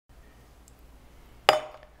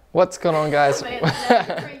What's going on, guys? Man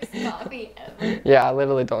never drinks coffee ever. Yeah, I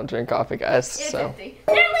literally don't drink coffee, guys. So.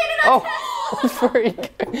 Oh,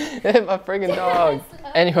 freak! It hit my friggin' dog.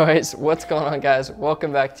 Anyways, what's going on, guys?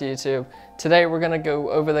 Welcome back to YouTube. Today we're gonna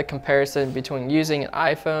go over the comparison between using an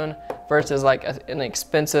iPhone versus like an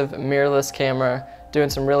expensive mirrorless camera, doing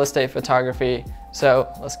some real estate photography.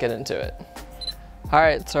 So let's get into it. All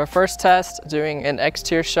right, so our first test, doing an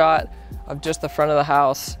exterior shot of just the front of the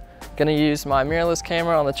house. Gonna use my mirrorless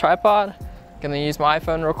camera on the tripod. Gonna use my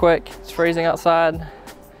iPhone real quick. It's freezing outside.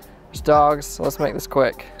 There's dogs, so let's make this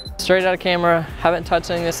quick. Straight out of camera, haven't touched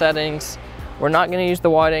any of the settings. We're not gonna use the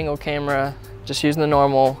wide angle camera, just using the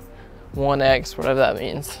normal 1X, whatever that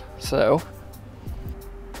means. So,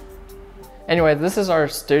 anyway, this is our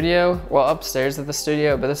studio. Well, upstairs at the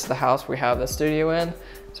studio, but this is the house we have the studio in.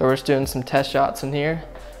 So we're just doing some test shots in here.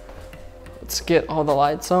 Let's get all the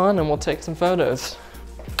lights on and we'll take some photos.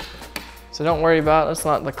 So don't worry about it, it's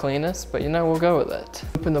not the cleanest, but you know, we'll go with it.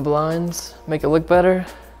 Open the blinds, make it look better.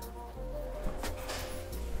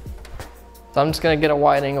 So I'm just gonna get a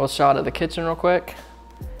wide angle shot of the kitchen real quick,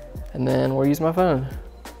 and then we'll use my phone.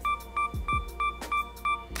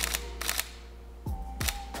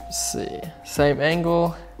 Let's see, same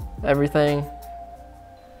angle, everything.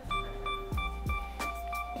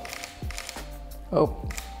 Oh,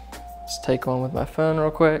 let's take one with my phone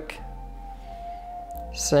real quick.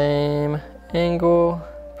 Same angle,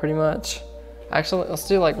 pretty much. Actually, let's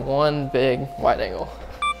do like one big wide angle.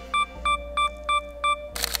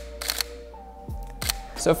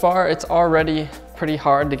 So far, it's already pretty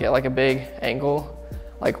hard to get like a big angle,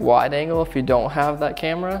 like wide angle if you don't have that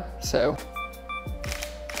camera, so.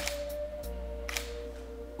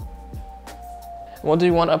 We'll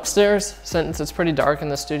do one upstairs. Since it's pretty dark in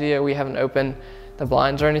the studio, we haven't opened the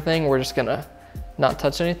blinds or anything. We're just gonna not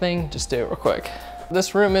touch anything, just do it real quick.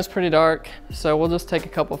 This room is pretty dark, so we'll just take a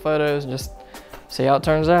couple photos and just see how it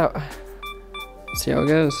turns out. See how it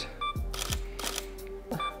goes.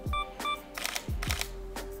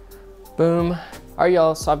 Boom. All right,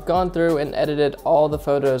 y'all, so I've gone through and edited all the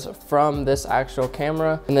photos from this actual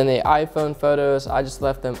camera, and then the iPhone photos, I just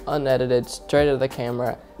left them unedited straight out of the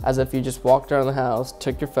camera, as if you just walked around the house,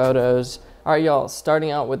 took your photos. All right, y'all,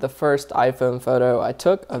 starting out with the first iPhone photo I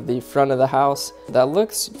took of the front of the house. That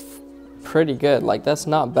looks pretty good, like that's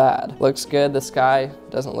not bad. Looks good, the sky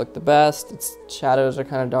doesn't look the best. Its shadows are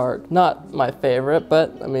kind of dark. Not my favorite,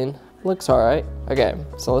 but I mean, looks all right. Okay,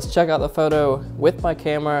 so let's check out the photo with my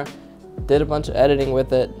camera. Did a bunch of editing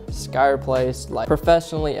with it, sky replaced, like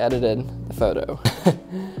professionally edited the photo.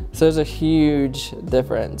 So there's a huge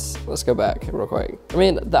difference. Let's go back real quick. I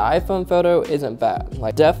mean, the iPhone photo isn't bad.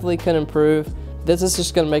 Like, definitely could improve. This is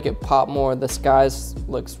just gonna make it pop more. The skies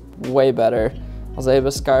looks way better. I was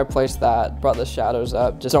able to sky replace that, brought the shadows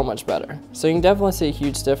up, just so much better. So you can definitely see a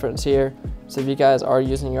huge difference here. So if you guys are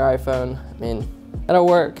using your iPhone, I mean, it'll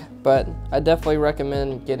work, but I definitely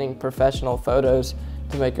recommend getting professional photos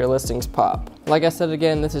to make your listings pop. Like I said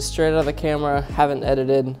again, this is straight out of the camera, haven't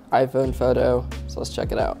edited iPhone photo, so let's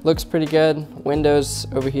check it out. Looks pretty good. Windows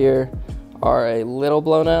over here are a little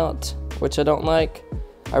blown out, which I don't like.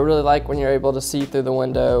 I really like when you're able to see through the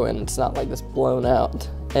window and it's not like this blown out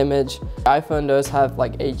image. iPhone does have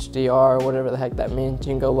like HDR, whatever the heck that means.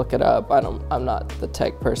 You can go look it up. I'm not the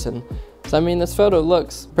tech person. So I mean, this photo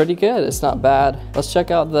looks pretty good. It's not bad. Let's check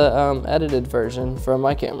out the edited version from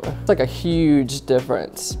my camera. It's like a huge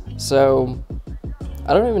difference. So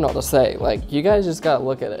I don't even know what to say. Like, you guys just gotta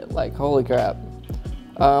look at it. Like, holy crap.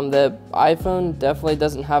 The iPhone definitely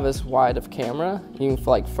doesn't have as wide of camera. You can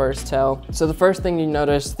like first tell. So the first thing you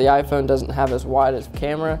notice, the iPhone doesn't have as wide as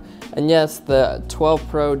camera. And yes, the 12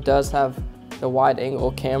 Pro does have the wide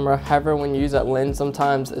angle camera. However, when you use that lens,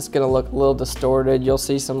 sometimes it's gonna look a little distorted. You'll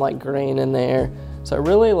see some like grain in there. So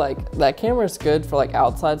really, like, that camera is good for like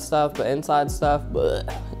outside stuff, but inside stuff, bleh,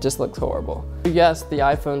 it just looks horrible. Yes, the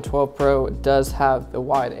iPhone 12 Pro does have the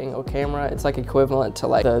wide angle camera. It's like equivalent to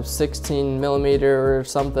like the 16 millimeter or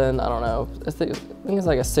something. I don't know. I think it's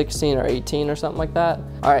like a 16 or 18 or something like that.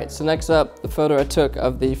 All right, so next up, the photo I took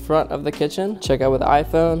of the front of the kitchen. Check out with the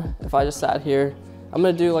iPhone. If I just sat here, I'm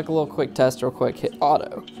gonna do like a little quick test real quick, hit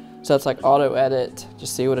auto. So it's like auto edit,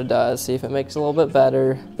 just see what it does, see if it makes it a little bit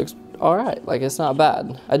better. Looks all right, like it's not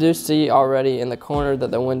bad. I do see already in the corner that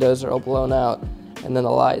the windows are all blown out and then the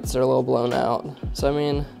lights are a little blown out. So I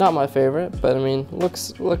mean, not my favorite, but I mean,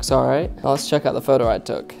 looks all right. Now let's check out the photo I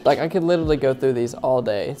took. Like, I could literally go through these all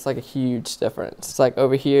day. It's like a huge difference. It's like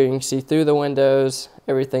over here, you can see through the windows,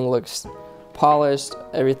 everything looks polished,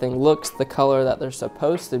 everything looks the color that they're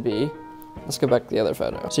supposed to be. Let's go back to the other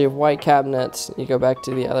photo. So you have white cabinets, you go back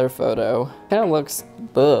to the other photo. Kind of looks,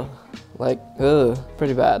 ugh. like, ugh,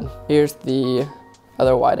 pretty bad. Here's the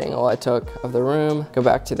other wide angle I took of the room. Go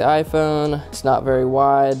back to the iPhone. It's not very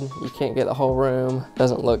wide. You can't get the whole room.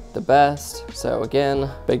 Doesn't look the best. So again,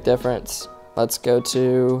 big difference. Let's go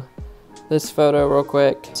to this photo real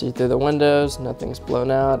quick. See through the windows, nothing's blown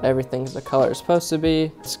out. Everything's the color it's supposed to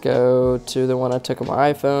be. Let's go to the one I took on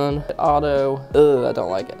my iPhone. Auto, ugh, I don't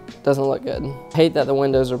like it. Doesn't look good. Hate that the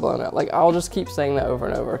windows are blown out. Like, I'll just keep saying that over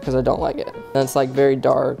and over because I don't like it. And it's like very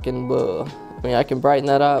dark and blah. I mean, I can brighten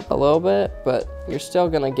that up a little bit, but you're still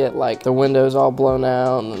gonna get like the windows all blown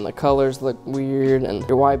out and then the colors look weird and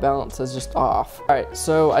your white balance is just off. All right,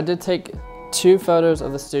 so I did take 2 photos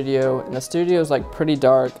of the studio, and the studio is like pretty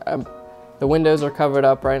dark. The windows are covered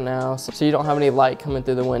up right now, so you don't have any light coming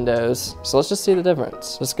through the windows. So let's just see the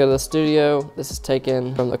difference. Let's go to the studio. This is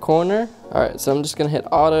taken from the corner. All right, so I'm just gonna hit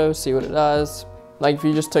auto, see what it does. Like if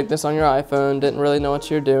you just took this on your iPhone, didn't really know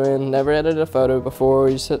what you're doing, never edited a photo before,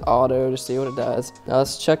 you just hit auto to see what it does. Now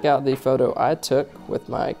let's check out the photo I took with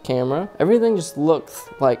my camera. Everything just looks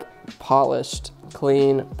like polished,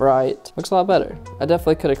 clean, bright. Looks a lot better. I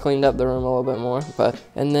definitely could have cleaned up the room a little bit more,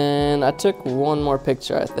 and then I took one more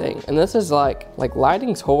picture, I think. And this is like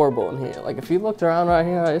lighting's horrible in here. Like if you looked around right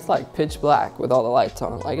here, it's like pitch black with all the lights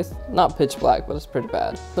on. Like it's not pitch black, but it's pretty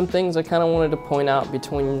bad. Some things I kind of wanted to point out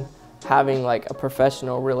between having like a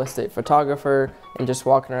professional real estate photographer and just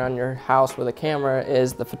walking around your house with a camera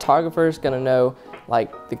is the photographer is gonna know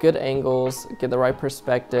like the good angles, get the right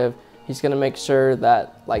perspective. He's gonna make sure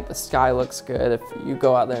that like the sky looks good. If you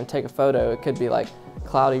go out there and take a photo, it could be like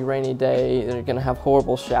cloudy, rainy day. They're gonna have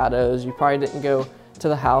horrible shadows. You probably didn't go to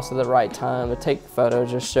the house at the right time to take the photo,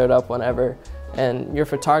 just showed up whenever. And your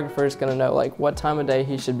photographer is gonna know like what time of day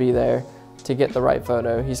he should be there to get the right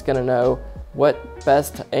photo. He's gonna know what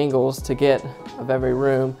best angles to get of every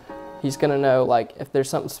room. He's gonna know like if there's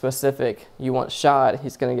something specific you want shot,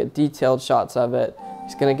 he's gonna get detailed shots of it.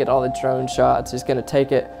 He's gonna get all the drone shots. He's gonna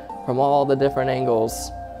take it from all the different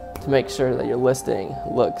angles to make sure that your listing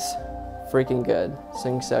looks freaking good so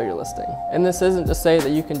you can sell your listing. And this isn't to say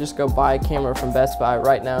that you can just go buy a camera from Best Buy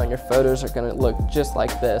right now and your photos are gonna look just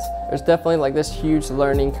like this. There's definitely like this huge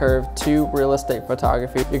learning curve to real estate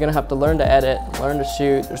photography. You're gonna have to learn to edit, learn to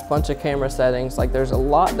shoot. There's a bunch of camera settings. Like there's a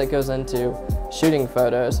lot that goes into shooting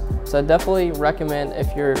photos. So I definitely recommend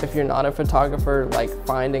if you're not a photographer, like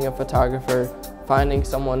finding a photographer, finding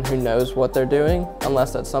someone who knows what they're doing,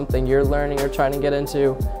 unless that's something you're learning or trying to get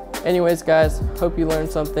into. Anyways guys, hope you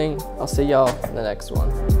learned something. I'll see y'all in the next one.